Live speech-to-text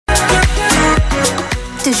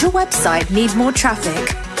Does your website need more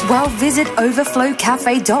traffic? Well, visit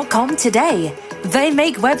overflowcafe.com today. They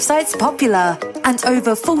make websites popular, and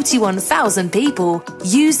over 41,000 people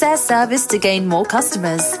use their service to gain more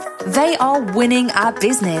customers. They are winning our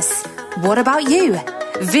business. What about you?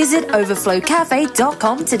 Visit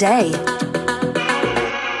overflowcafe.com today.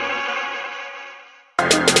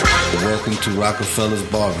 Welcome to Rockefeller's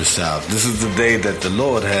Barbershop. This is the day that the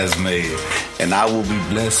Lord has made, and I will be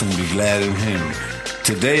blessed and be glad in Him.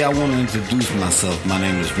 Today I want to introduce myself. My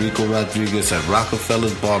name is Rico Rodriguez at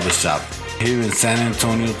Rockefeller's Barbershop here in San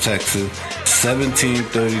Antonio, Texas,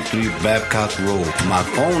 1733 Babcock Road. My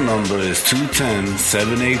phone number is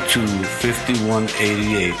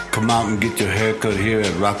 210-782-5188. Come out and get your haircut here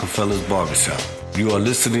at Rockefeller's Barbershop. You are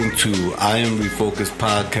listening to I Am Refocused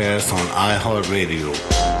podcast on iHeartRadio.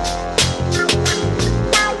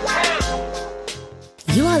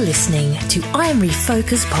 You are listening to I Am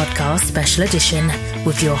Refocused podcast special edition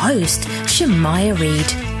with your host, Shemaiah Reed.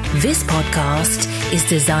 This podcast is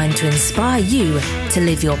designed to inspire you to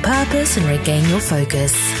live your purpose and regain your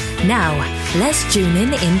focus. Now, let's tune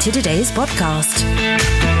into today's podcast.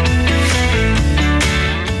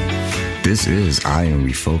 This is I Am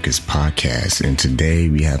Refocused podcast, and today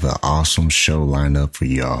we have an awesome show lined up for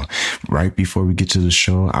y'all. Right before we get to the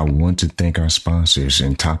show, I want to thank our sponsors.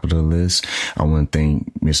 And top of the list, I want to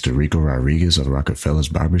thank Mr. Rico Rodriguez of Rockefeller's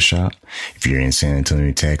Barbershop. If you're in San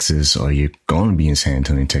Antonio, Texas, or you're going to be in San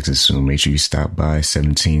Antonio, Texas soon, make sure you stop by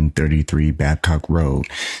 1733 Babcock Road,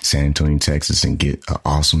 San Antonio, Texas, and get an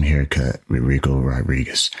awesome haircut with Rico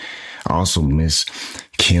Rodriguez. I also miss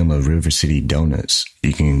Kim of River City Donuts.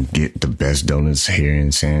 You can get the best donuts here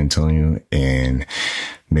in San Antonio. And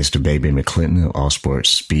Mr. Baby McClinton of All Sports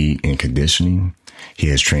Speed and Conditioning. He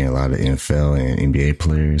has trained a lot of NFL and NBA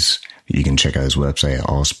players. You can check out his website at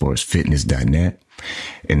allsportsfitness.net.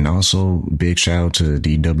 And also big shout out to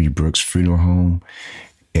D.W. Brooks Funeral Home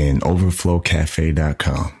and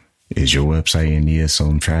overflowcafe.com. Is your website in need of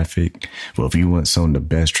some traffic? Well, if you want some of the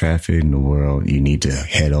best traffic in the world, you need to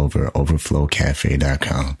head over to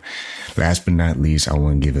overflowcafe.com. Last but not least, I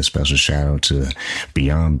want to give a special shout out to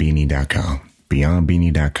beyondbeanie.com.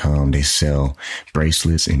 Beyondbeanie.com, they sell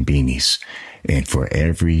bracelets and beanies. And for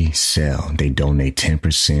every sale, they donate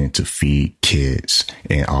 10% to feed kids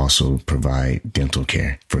and also provide dental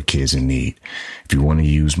care for kids in need. If you want to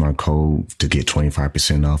use my code to get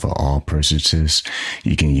 25% off of all purchases,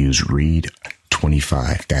 you can use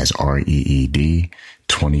REED25. That's REED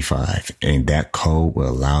 25. And that code will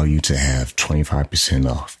allow you to have 25%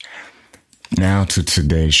 off. Now to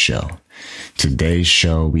today's show. Today's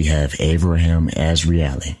show, we have Avraham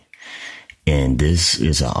Azrieli. And this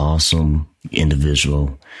is an awesome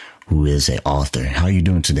individual who is an author. How are you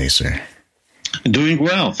doing today, sir? Doing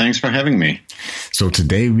well. Thanks for having me. So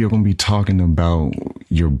today we are going to be talking about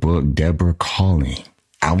your book, Deborah Calling.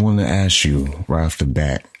 I want to ask you right off the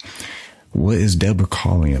bat, what is Deborah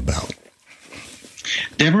Calling about?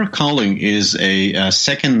 Deborah Calling is a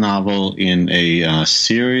second novel in a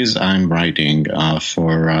series I'm writing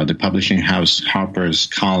for the publishing house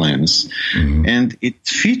HarperCollins. Mm-hmm. And it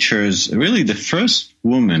features really the first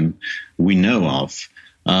woman we know of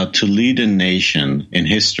to lead a nation in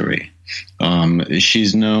history.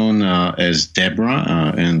 She's known as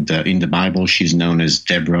Deborah, and in the Bible she's known as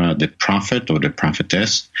Deborah the prophet or the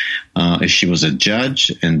prophetess. She was a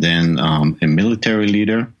judge and then a military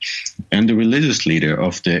leader and the religious leader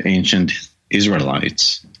of the ancient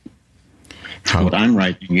Israelites. What I'm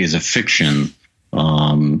writing is a fiction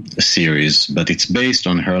series, but it's based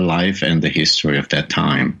on her life and the history of that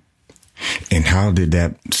time. And how did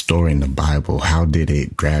that story in the Bible, how did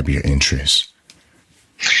it grab your interest?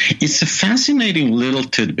 It's a fascinating little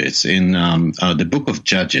tidbits in the book of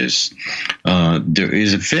Judges. There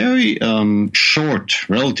is a very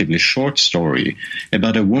relatively short story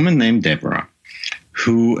about a woman named Deborah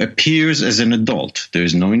who appears as an adult. There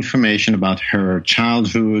is no information about her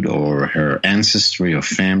childhood or her ancestry or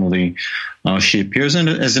family. She appears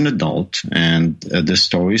as an adult, and the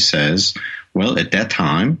story says, well, at that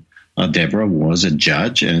time, Deborah was a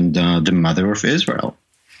judge and the mother of Israel.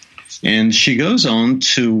 And she goes on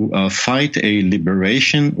to fight a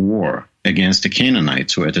liberation war against the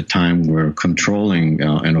Canaanites, who at the time were controlling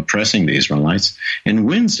and oppressing the Israelites, and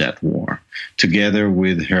wins that war, together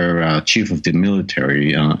with her chief of the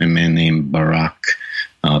military, a man named Barak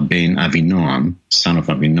ben Avinoam, son of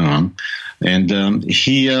Avinoam. And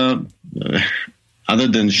he, other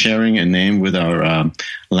than sharing a name with our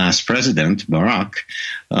last president, Barak,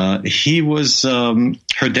 he was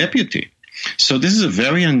her deputy. So this is a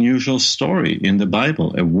very unusual story in the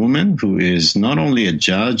Bible, a woman who is not only a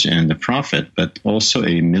judge and a prophet, but also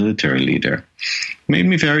a military leader. Made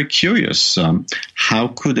me very curious. How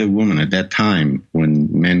could a woman at that time,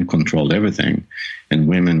 when men controlled everything and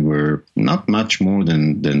women were not much more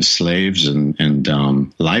than slaves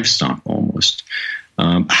and livestock almost,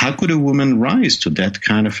 how could a woman rise to that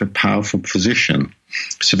kind of a powerful position?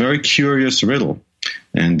 It's a very curious riddle.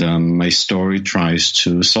 And my story tries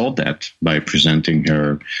to solve that by presenting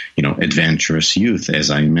her, adventurous youth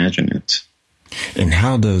as I imagine it. And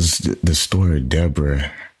how does the story of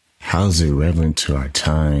Deborah, how is it relevant to our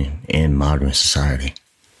time in modern society?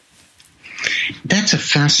 That's a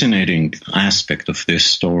fascinating aspect of this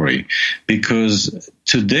story, because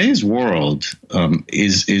today's world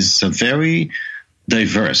is very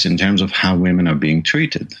diverse in terms of how women are being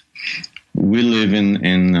treated. We live in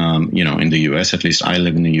the U.S., at least I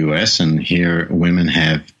live in the U.S., and here women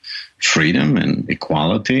have freedom and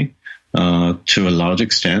equality to a large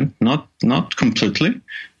extent, not completely.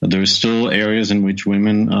 There are still areas in which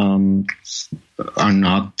women are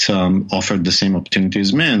not offered the same opportunity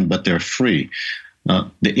as men, but they're free.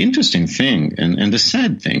 The interesting thing and the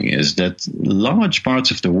sad thing is that large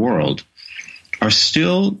parts of the world are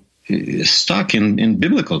still stuck in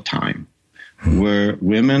biblical time, where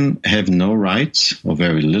women have no rights or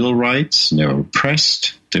very little rights. They're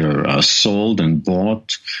oppressed. They're sold and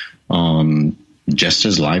bought just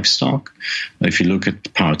as livestock. If you look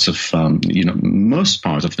at parts of, most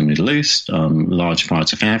parts of the Middle East, large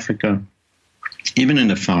parts of Africa, even in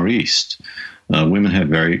the Far East, women have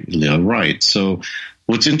very little rights. So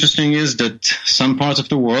what's interesting is that some parts of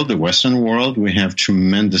the world, the Western world, we have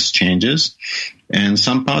tremendous changes. And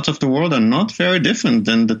some parts of the world are not very different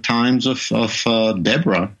than the times of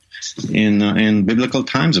Deborah in biblical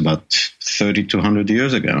times, about 3,200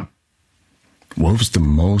 years ago. What was the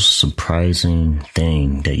most surprising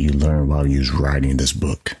thing that you learned while you was writing this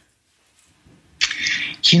book?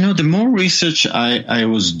 The more research I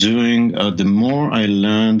was doing, the more I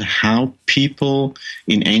learned how people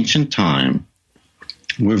in ancient time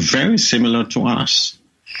were very similar to us.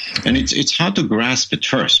 And it's hard to grasp at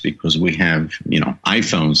first because we have,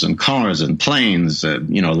 iPhones and cars and planes.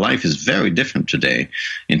 Life is very different today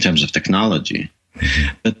in terms of technology.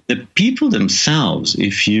 Mm-hmm. But the people themselves,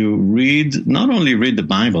 if you not only read the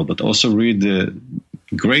Bible, but also read the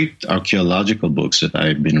great archaeological books that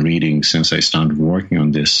I've been reading since I started working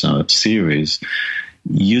on this series,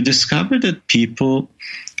 you discover that people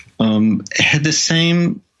had the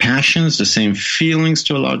same passions, the same feelings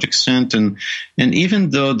to a large extent. And even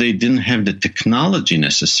though they didn't have the technology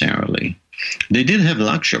necessarily, they did have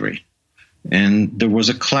luxury. And there was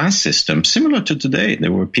a class system similar to today.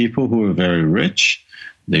 There were people who were very rich.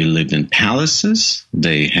 They lived in palaces.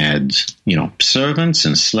 They had, servants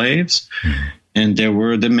and slaves. Mm-hmm. And there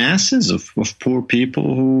were the masses of poor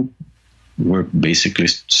people who were basically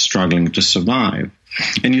struggling to survive.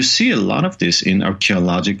 And you see a lot of this in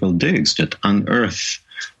archaeological digs that unearth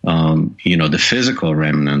the physical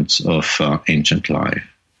remnants of ancient life.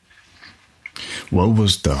 What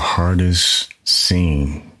was the hardest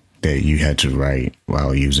scene that you had to write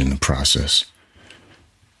while using the process?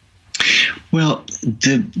 Well,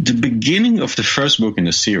 the beginning of the first book in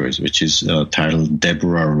the series, which is titled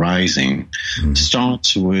Deborah Rising,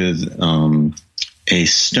 starts with a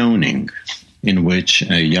stoning in which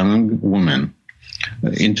a young woman,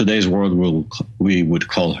 in today's world we would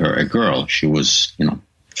call her a girl. She was,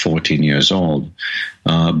 14 years old.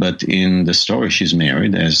 But in the story, she's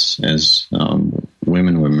married as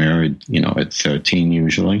women were married, at 13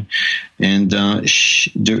 usually. And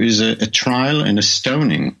there is a trial and a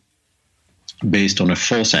stoning based on a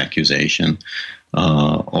false accusation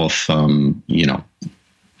of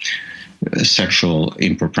sexual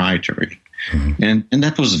impropriety. Mm-hmm. And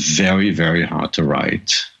that was very, very hard to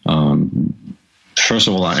write. First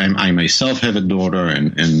of all, I myself have a daughter,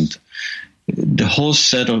 and the whole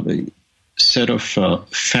set of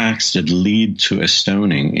facts that lead to a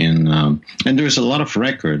stoning and there's a lot of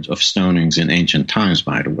records of stonings in ancient times,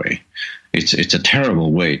 by the way. It's a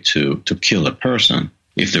terrible way to kill a person.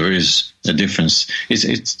 If there is a difference,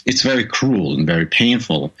 it's very cruel and very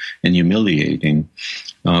painful and humiliating.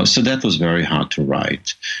 So that was very hard to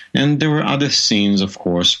write. And there were other scenes, of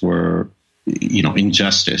course, where,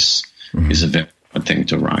 injustice is a very hard thing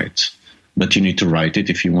to write. But you need to write it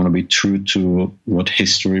if you want to be true to what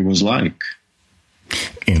history was like.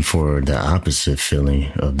 And for the opposite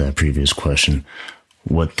feeling of that previous question,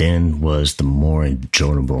 what then was the more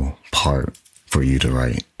enjoyable part for you to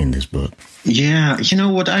write in this book? Yeah,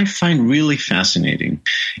 what I find really fascinating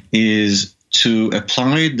is to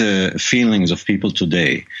apply the feelings of people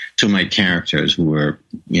today to my characters who were,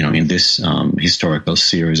 in this historical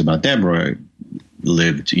series about Deborah,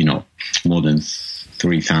 lived, more than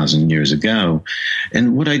 3,000 years ago.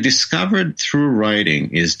 And what I discovered through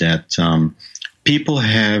writing is that people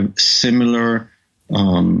have similar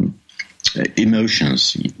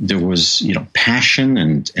emotions. There was, passion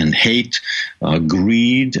and hate,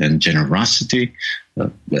 greed and generosity,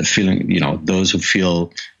 feeling, those who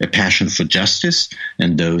feel a passion for justice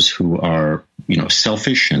and those who are,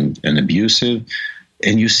 selfish and abusive.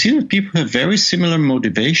 And you see that people have very similar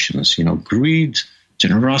motivations, greed,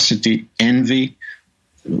 generosity, envy,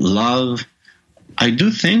 love. I do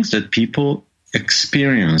think that people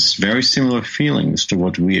experience very similar feelings to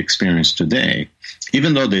what we experience today,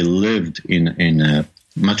 even though they lived in a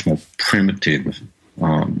much more primitive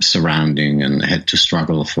surrounding and had to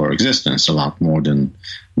struggle for existence a lot more than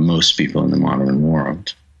most people in the modern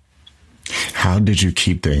world. How did you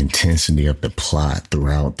keep the intensity of the plot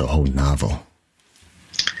throughout the whole novel?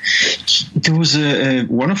 There was a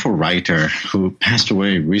wonderful writer who passed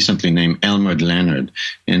away recently named Elmer Leonard,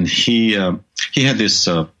 and he had this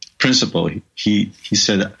principle. He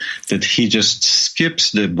said that he just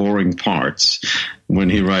skips the boring parts when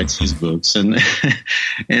he writes his books. And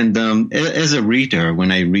as a reader,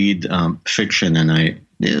 when I read fiction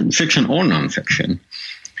fiction or nonfiction,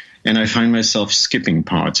 and I find myself skipping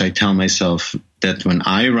parts, I tell myself that when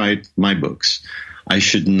I write my books, I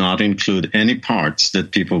should not include any parts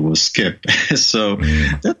that people will skip. So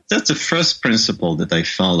that's the first principle that I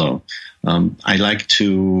follow. I like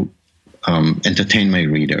to entertain my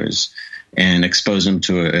readers and expose them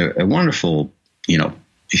to a wonderful,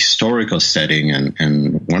 historical setting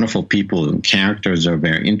and wonderful people and characters are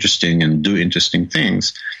very interesting and do interesting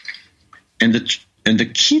things. And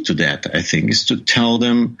the key to that, I think, is to tell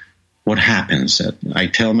them what happens. I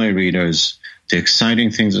tell my readers the exciting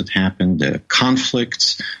things that happen, the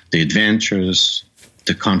conflicts, the adventures,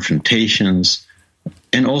 the confrontations,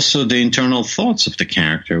 and also the internal thoughts of the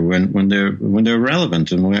character when they're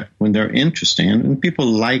relevant and when they're interesting. And people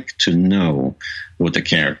like to know what the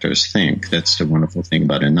characters think. That's the wonderful thing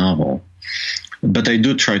about a novel. But I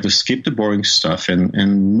do try to skip the boring stuff and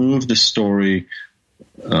move the story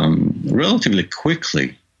relatively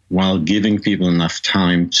quickly while giving people enough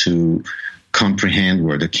time to comprehend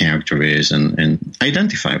where the character is and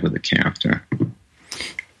identify with the character.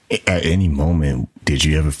 At any moment, did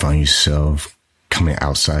you ever find yourself coming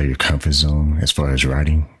outside your comfort zone as far as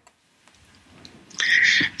writing?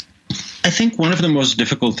 I think one of the most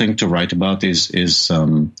difficult things to write about is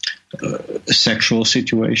sexual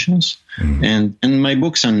situations. Mm-hmm. And my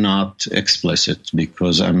books are not explicit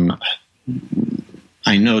because I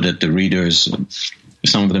know that the readers,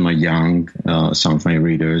 some of them are young, some of my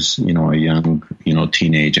readers, are young,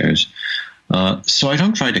 teenagers. So I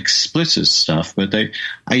don't write explicit stuff, but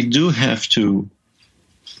I do have to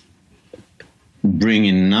bring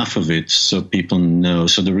enough of it so people know,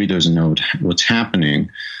 so the readers know what's happening.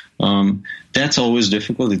 That's always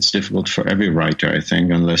difficult. It's difficult for every writer, I think,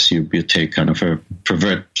 unless you take kind of a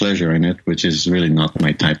pervert pleasure in it, which is really not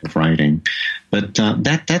my type of writing. But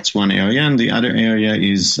that's one area. And the other area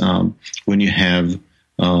is when you have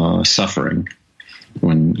suffering.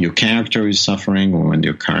 When your character is suffering or when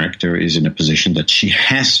your character is in a position that she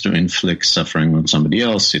has to inflict suffering on somebody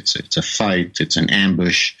else, it's a fight, it's an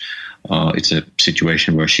ambush, it's a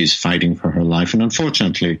situation where she's fighting for her life. And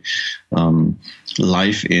unfortunately,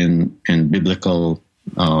 life in biblical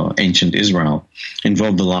ancient Israel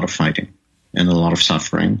involved a lot of fighting and a lot of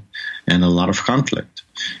suffering and a lot of conflict.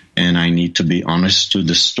 And I need to be honest to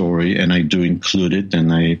the story, and I do include it,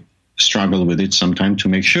 and I struggle with it sometimes to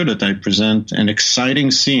make sure that I present an exciting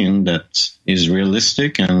scene that is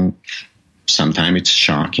realistic, and sometimes it's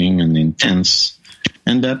shocking and intense,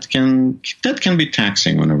 and that can be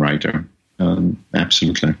taxing on a writer.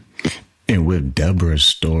 Absolutely. And with Deborah's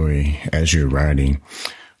story, as you're writing,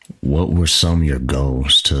 what were some of your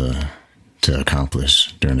goals to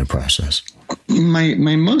accomplish during the process? My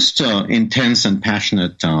most intense and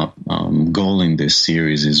passionate goal in this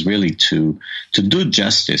series is really to do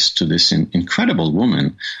justice to this incredible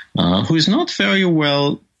woman who is not very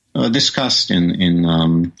well discussed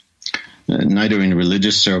in neither in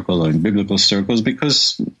religious circle or in biblical circles,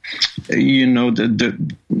 because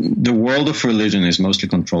the world of religion is mostly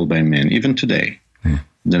controlled by men, even today.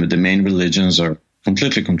 The main religions are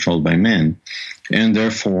completely controlled by men, and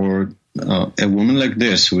therefore a woman like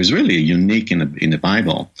this, who is really unique in the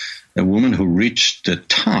Bible, a woman who reached the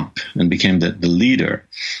top and became the leader,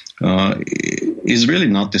 is really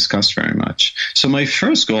not discussed very much. So my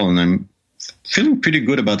first goal, and feeling pretty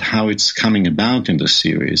good about how it's coming about in the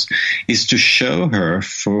series, is to show her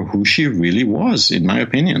for who she really was, in my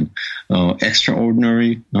opinion.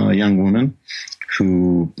 Extraordinary young woman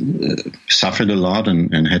who suffered a lot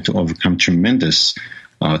and had to overcome tremendous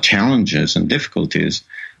challenges and difficulties,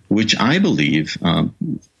 which I believe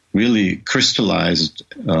really crystallized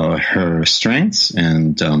her strengths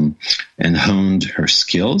and honed her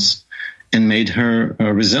skills and made her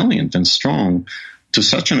resilient and strong to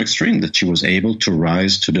such an extreme that she was able to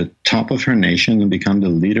rise to the top of her nation and become the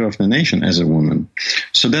leader of the nation as a woman.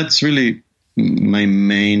 So that's really my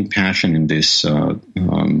main passion in this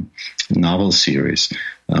novel series.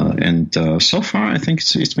 And so far, I think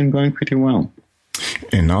it's been going pretty well.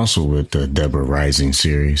 And also with the Deborah Rising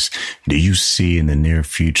series, do you see in the near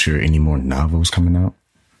future any more novels coming out?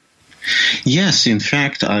 Yes, in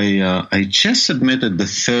fact, I just submitted the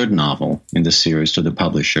third novel in the series to the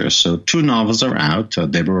publisher. So 2 novels are out,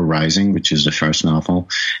 Deborah Rising, which is the first novel,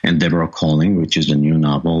 and Deborah Calling, which is the new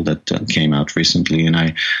novel that came out recently. And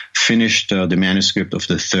I finished the manuscript of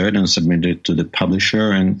the third and submitted it to the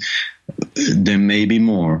publisher, and there may be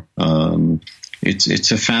more.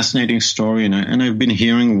 It's a fascinating story, and I've been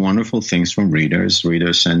hearing wonderful things from readers.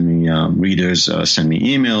 Readers send me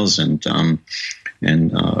emails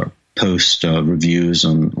and post reviews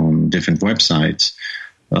on different websites.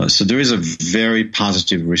 So there is a very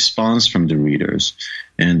positive response from the readers,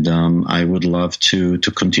 and I would love to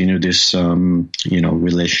continue this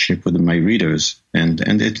relationship with my readers, and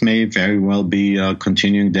it may very well be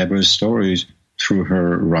continuing Deborah's stories through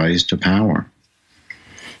her rise to power.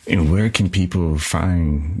 And where can people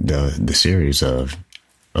find the series of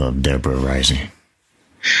Deborah Rising?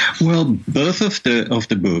 Well, both of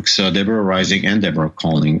the books, Deborah Rising and Deborah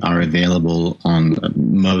Calling, are available on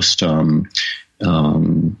most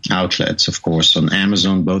outlets, of course, on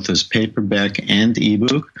Amazon, both as paperback and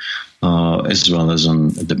ebook, as well as on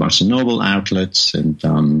the Barnes & Noble outlets and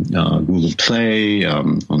Google Play,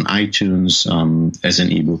 on iTunes, as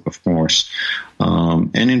an ebook, of course,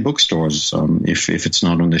 and in bookstores. If it's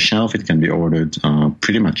not on the shelf, it can be ordered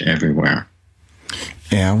pretty much everywhere.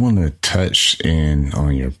 And I want to touch in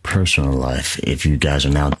on your personal life. If you guys are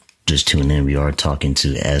now just tuning in, we are talking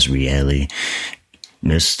to Azrieli,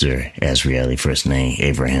 Mr. Azrieli, first name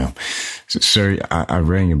Avraham. So, sir, I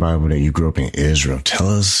read in your Bible that you grew up in Israel. Tell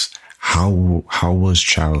us, how was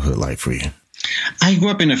childhood like for you? I grew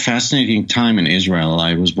up in a fascinating time in Israel.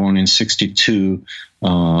 I was born in 1962.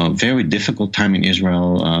 Very difficult time in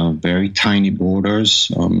Israel, very tiny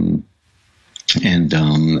borders, and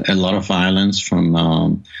a lot of violence from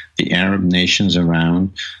the Arab nations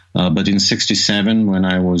around. But in 1967, when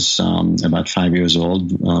I was about 5 years old,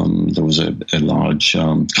 there was a large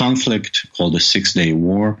conflict called the 6-Day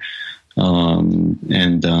War,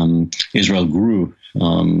 and Israel grew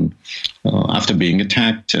after being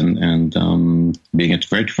attacked and being at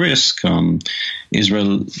great risk.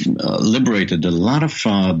 Israel liberated a lot of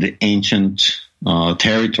the ancient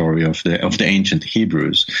territory of the ancient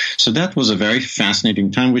Hebrews. So that was a very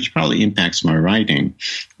fascinating time, which probably impacts my writing,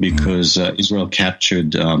 because Israel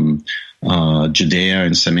captured Judea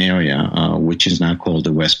and Samaria, which is now called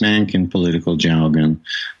the West Bank in political jargon.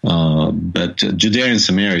 But Judea and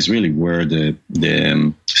Samaria is really where the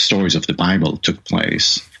stories of the Bible took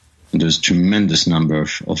place. There's a tremendous number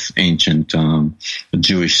of ancient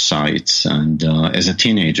Jewish sites. And as a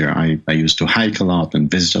teenager, I used to hike a lot and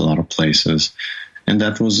visit a lot of places. And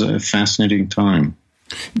that was a fascinating time.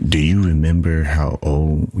 Do you remember how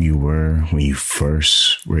old you were when you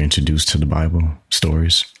first were introduced to the Bible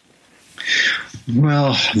stories?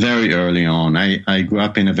 Well, very early on. I grew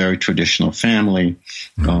up in a very traditional family.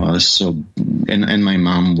 And my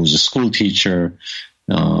mom was a school teacher.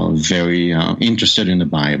 Very interested in the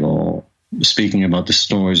Bible, speaking about the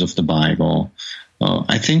stories of the Bible.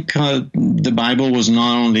 I think the Bible was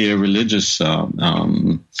not only a religious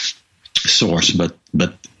source, but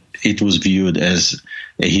it was viewed as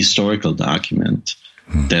a historical document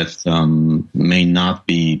that may not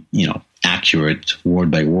be, accurate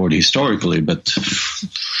word by word historically, but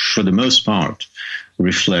for the most part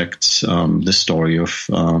reflects the story of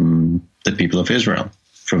the people of Israel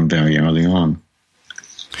from very early on.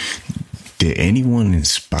 Did anyone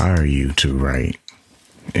inspire you to write?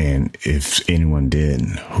 And if anyone did,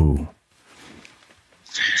 who?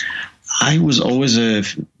 I was always a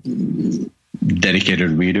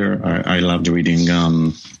dedicated reader. I loved reading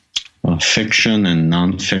fiction and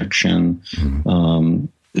nonfiction.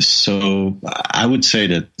 So I would say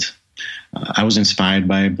that I was inspired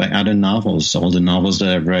by other novels, all the novels that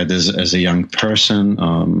I've read as a young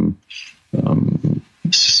person.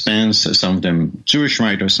 Suspense, some of them Jewish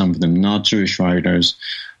writers, some of them not Jewish writers.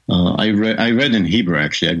 I read in Hebrew,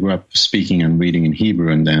 actually. I grew up speaking and reading in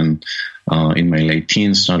Hebrew, and then in my late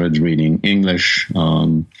teens started reading English,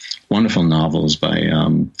 wonderful novels by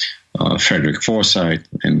Frederick Forsyth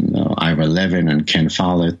and Ira Levin and Ken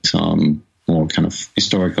Follett, more kind of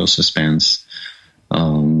historical suspense.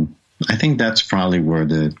 I think that's probably where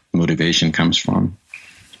the motivation comes from.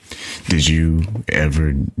 Did you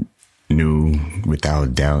ever knew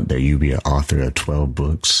without doubt that you'd be an author of 12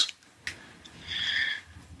 books?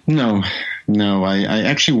 No. I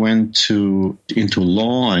actually went into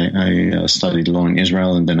law. I studied law in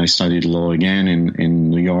Israel, and then I studied law again in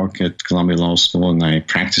New York at Columbia Law School, and I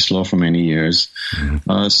practiced law for many years.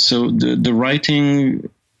 Mm-hmm. So the writing,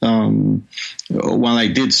 while I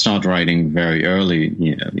did start writing very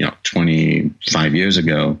early, 25 years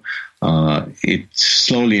ago, it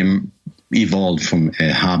slowly evolved from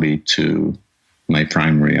a hobby to my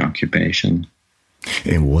primary occupation.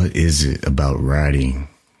 And what is it about writing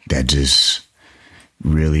that just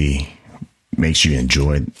really makes you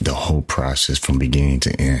enjoy the whole process from beginning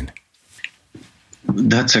to end?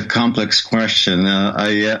 That's a complex question.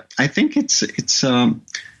 I think it's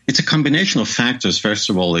a combination of factors. First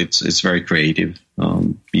of all, it's very creative.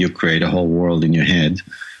 You create a whole world in your head,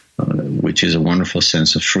 which is a wonderful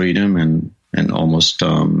sense of freedom and almost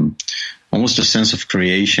a sense of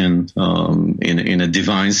creation in a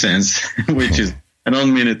divine sense, which is, I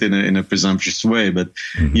don't mean it in a presumptuous way, but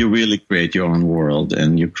you really create your own world,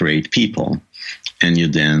 and you create people, and you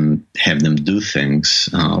then have them do things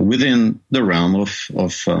within the realm of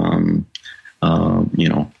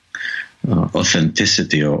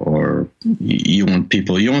authenticity, or you want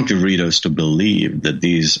your readers to believe that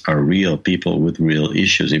these are real people with real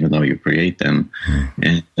issues, even though you create them.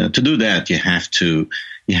 And to do that, you have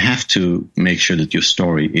to make sure that your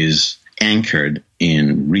story is anchored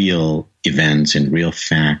in real events, in real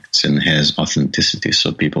facts, and has authenticity,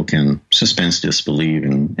 so people can suspense, disbelieve,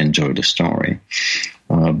 and enjoy the story.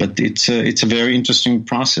 But it's a very interesting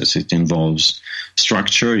process. It involves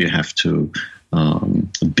structure. You have to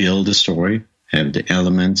build a story, have the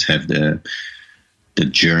elements, have the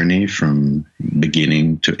journey from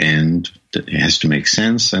beginning to end. It has to make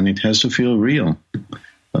sense, and it has to feel real.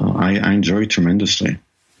 I enjoy it tremendously.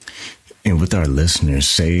 And with our listeners,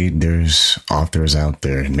 say there's authors out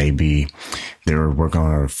there, maybe they're working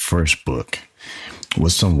on our first book.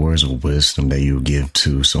 What's some words of wisdom that you would give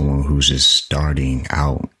to someone who's just starting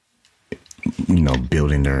out,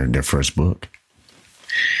 building their first book?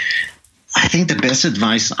 I think the best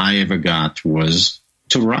advice I ever got was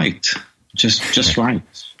to write. Just write.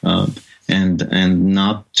 And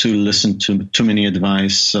not to listen to too many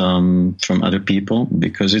advice from other people,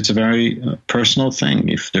 because it's a very personal thing.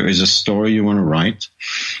 If there is a story you want to write,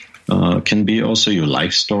 it can be also your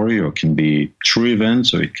life story, or it can be true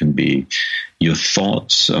events, or it can be your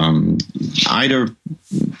thoughts, either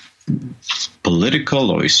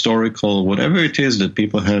political or historical, whatever it is that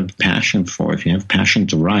people have passion for. If you have passion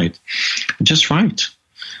to write, just write.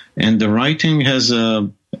 And the writing has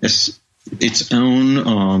its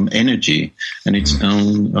own energy and its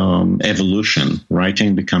own evolution.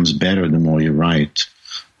 Writing becomes better the more you write.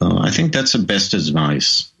 I think that's the best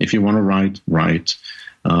advice. If you want to write.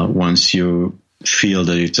 Once you feel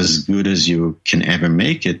that it's as good as you can ever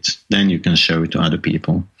make it, then you can show it to other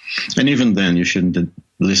people. And even then, you shouldn't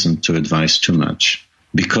listen to advice too much,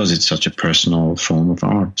 because it's such a personal form of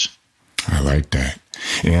art. I like that.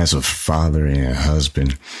 And as a father and a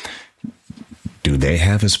husband, do they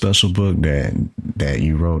have a special book that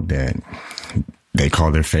you wrote that they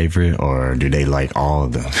call their favorite, or do they like all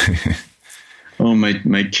of them? Oh,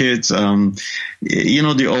 my kids,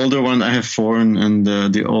 the older one, I have 4, and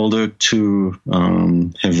the older 2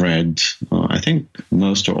 have read, I think,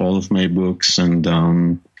 most or all of my books. And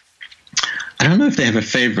I don't know if they have a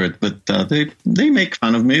favorite, but they make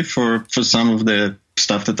fun of me for some of the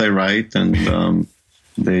stuff that I write, and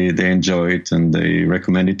they enjoy it, and they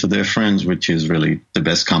recommend it to their friends, which is really the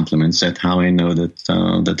best compliments. That's how I know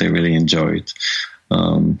that they really enjoy it.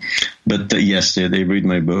 But yes, they read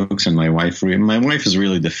my books, and my wife is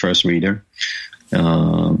really the first reader,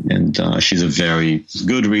 and she's a very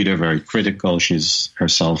good reader, very critical. She's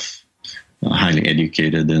herself highly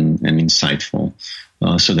educated and insightful.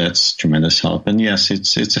 So that's tremendous help. And yes,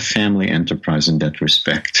 it's a family enterprise in that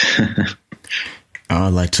respect.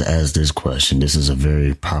 I'd like to ask this question. This is a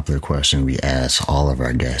very popular question we ask all of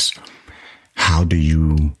our guests. How do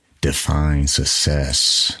you define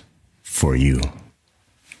success for you?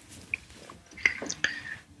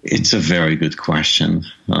 It's a very good question,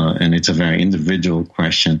 and it's a very individual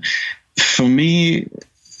question. For me,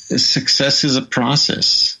 success is a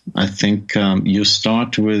process. I think you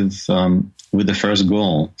start with with the first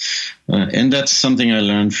goal. And that's something I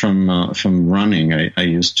learned from running. I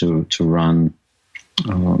used to run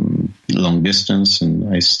long distance,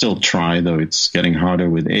 and I still try, though it's getting harder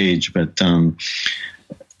with age. But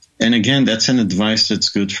and again, that's an advice that's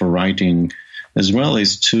good for writing as well,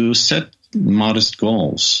 is to set modest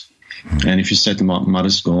goals. And if you set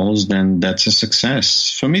modest goals, then that's a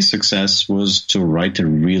success. For me, success was to write a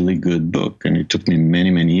really good book, and it took me many,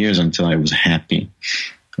 many years until I was happy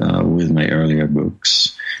with my earlier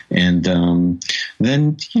books. And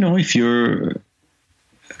then, if you're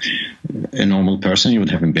a normal person, you would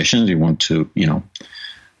have ambitions. You want to,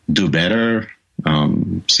 do better,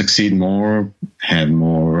 succeed more, have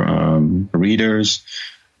more readers.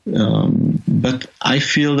 But I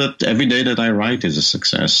feel that every day that I write is a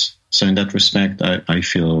success. So in that respect, I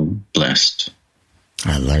feel blessed.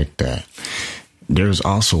 I like that. There's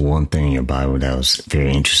also one thing in your Bible that was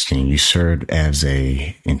very interesting. You served as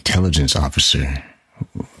a intelligence officer.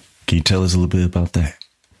 Can you tell us a little bit about that?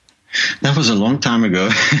 That was a long time ago.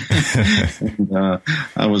 And,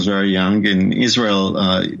 I was very young. In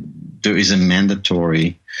Israel, there is a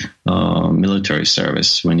mandatory military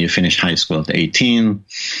service when you finish high school at 18.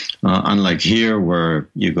 Unlike here, where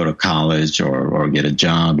you go to college or get a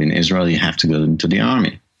job, in Israel, you have to go into the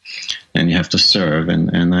army and you have to serve.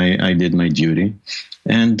 And I did my duty.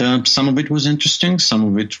 And some of it was interesting. Some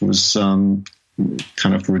of it was kind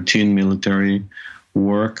of routine military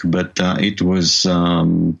work, but it was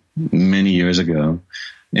many years ago.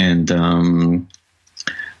 And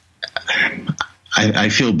I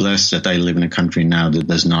feel blessed that I live in a country now that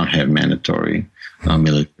does not have mandatory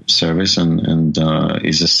military service and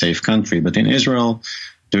is a safe country. But in Israel,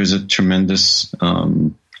 there is a tremendous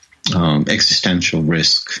existential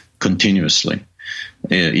risk continuously,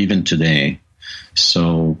 even today.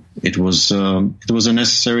 So it was a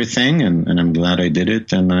necessary thing, and I'm glad I did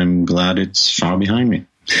it, and I'm glad it's far behind me.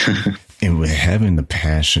 And with having the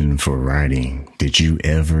passion for writing, did you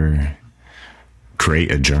ever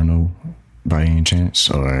create a journal by any chance,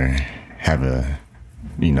 or have a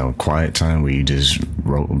quiet time where you just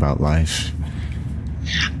wrote about life?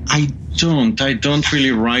 I don't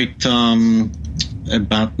really write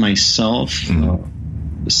about myself.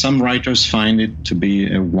 Some writers find it to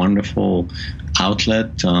be a wonderful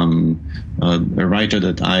outlet. A writer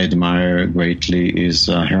that I admire greatly is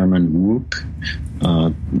Herman Wouk,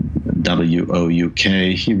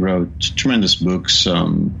 W-O-U-K. He wrote tremendous books,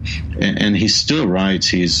 and he still writes.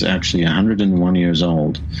 He's actually 101 years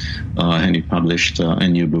old, and he published a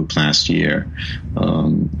new book last year,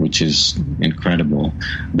 which is incredible.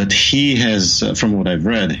 But he has, from what I've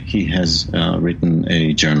read, he has written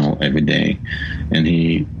a journal every day, and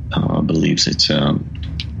he believes it's a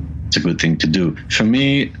good thing to do. For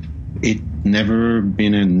me, it never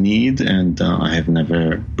been a need, and I have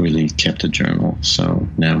never really kept a journal, so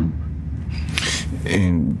no.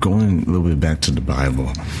 And going a little bit back to the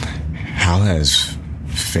Bible, how has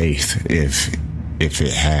faith, if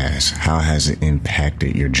it has, how has it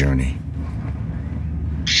impacted your journey?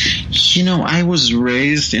 I was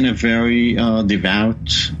raised in a very devout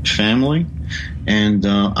family, and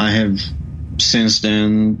I have since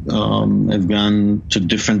then I've gone to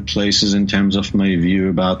different places in terms of my view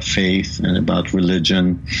about faith and about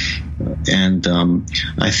religion. And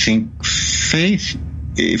I think faith,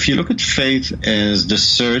 if you look at faith as the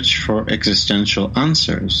search for existential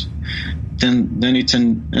answers, then it's a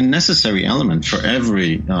necessary element for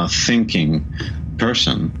every thinking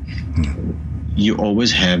person. You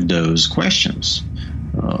always have those questions.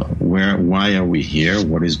 Why are we here?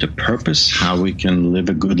 What is the purpose? How we can live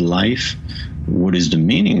a good life? What is the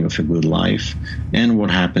meaning of a good life? And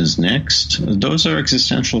what happens next? Those are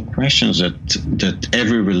existential questions that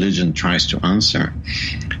every religion tries to answer.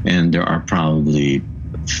 And there are probably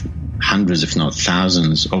hundreds, if not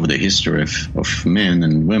thousands, over the history of men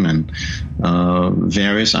and women,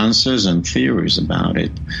 various answers and theories about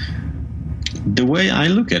it. The way I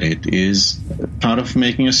look at it is part of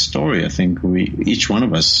making a story. I think each one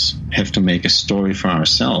of us have to make a story for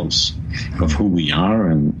ourselves of who we are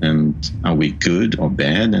and are we good or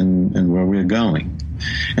bad and where we're going.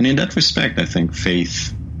 And in that respect, I think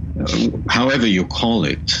faith, however you call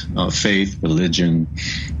it, faith, religion,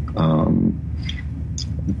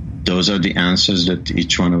 those are the answers that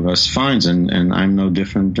each one of us finds. And I'm no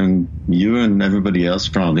different than you and everybody else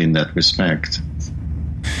probably in that respect.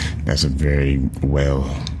 That's a very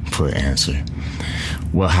well put answer.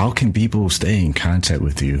 Well, how can people stay in contact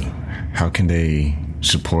with you? How can they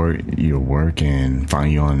support your work and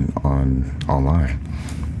find you on online?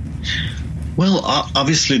 Well,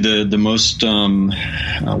 obviously, the most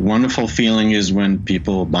wonderful feeling is when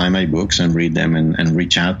people buy my books and read them and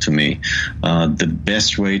reach out to me. The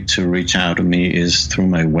best way to reach out to me is through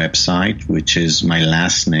my website, which is my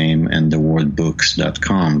last name and the word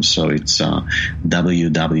books.com. So it's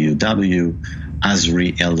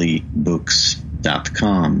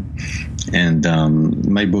www.azrielibooks.com. And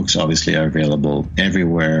my books obviously are available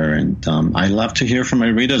everywhere. And I love to hear from my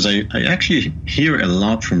readers. I actually hear a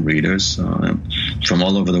lot from readers from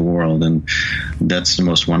all over the world. And that's the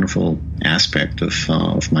most wonderful aspect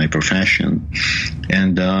of my profession.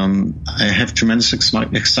 And I have tremendous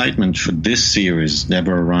excitement for this series,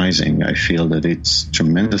 Deborah Rising. I feel that it's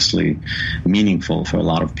tremendously meaningful for a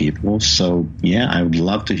lot of people. So, yeah, I would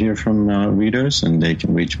love to hear from readers, and they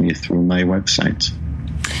can reach me through my website.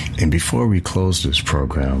 And before we close this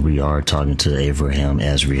program, we are talking to Avraham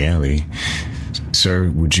Azrieli.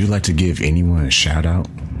 Sir, would you like to give anyone a shout out?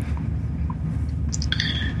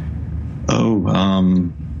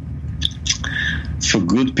 For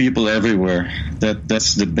good people everywhere.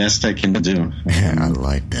 That's the best I can do. Yeah, I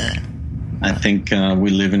like that. I think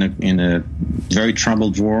we live in a very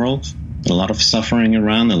troubled world. A lot of suffering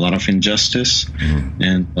around, a lot of injustice.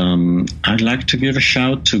 And I'd like to give a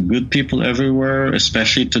shout to good people everywhere,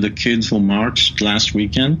 especially to the kids who marched last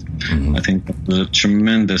weekend. I think that was a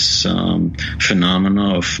tremendous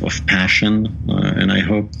phenomena of passion. And I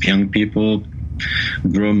hope young people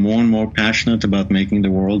grow more and more passionate about making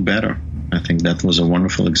the world better. I think that was a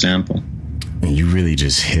wonderful example. And you really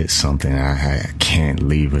just hit something I can't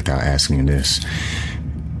leave without asking this.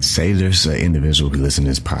 Say there's an individual who listens to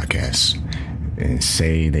this podcast and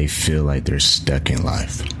say they feel like they're stuck in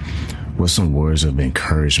life. What some words of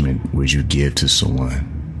encouragement would you give to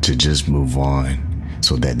someone to just move on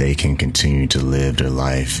so that they can continue to live their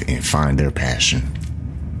life and find their passion?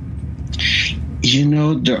 You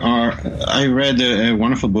know, I read a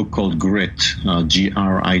wonderful book called Grit, Grit,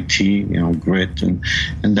 Grit. And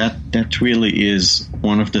that really is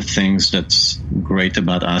one of the things that's great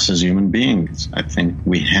about us as human beings. I think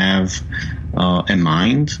we have a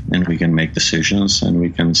mind, and we can make decisions, and we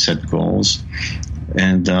can set goals.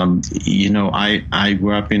 And, I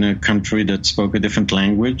grew up in a country that spoke a different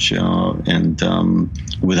language, and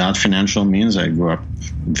without financial means, I grew up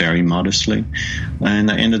very modestly. And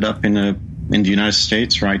I ended up in the United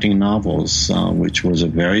States writing novels, which was a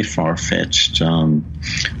very far-fetched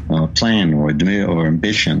plan or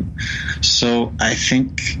ambition. So I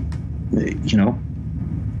think,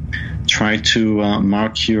 try to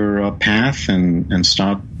mark your path and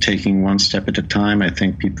start taking one step at a time. I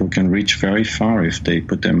think people can reach very far if they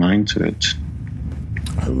put their mind to it.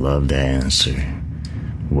 I love that answer.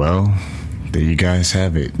 Well, there you guys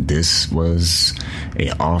have it. This was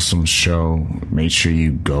an awesome show. Make sure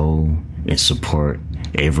you go and support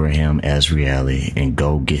Avraham Azrieli and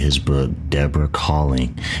go get his book, Deborah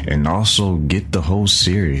Calling, and also get the whole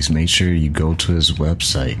series. Make sure you go to his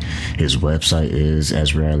website. His website is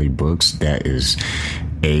Azrieli Books. That is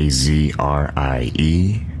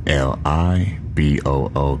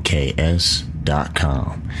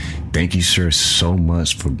AZRIELIBOOKS.com. Thank you, sir, so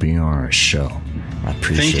much for being on our show. I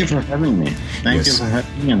appreciate it. Thank you for having me. Thank you for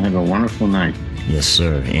having me, and have a wonderful night. Yes,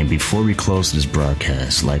 sir. And before we close this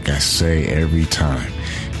broadcast, like I say every time,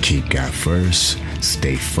 keep God first,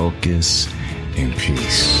 stay focused, and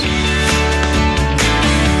peace.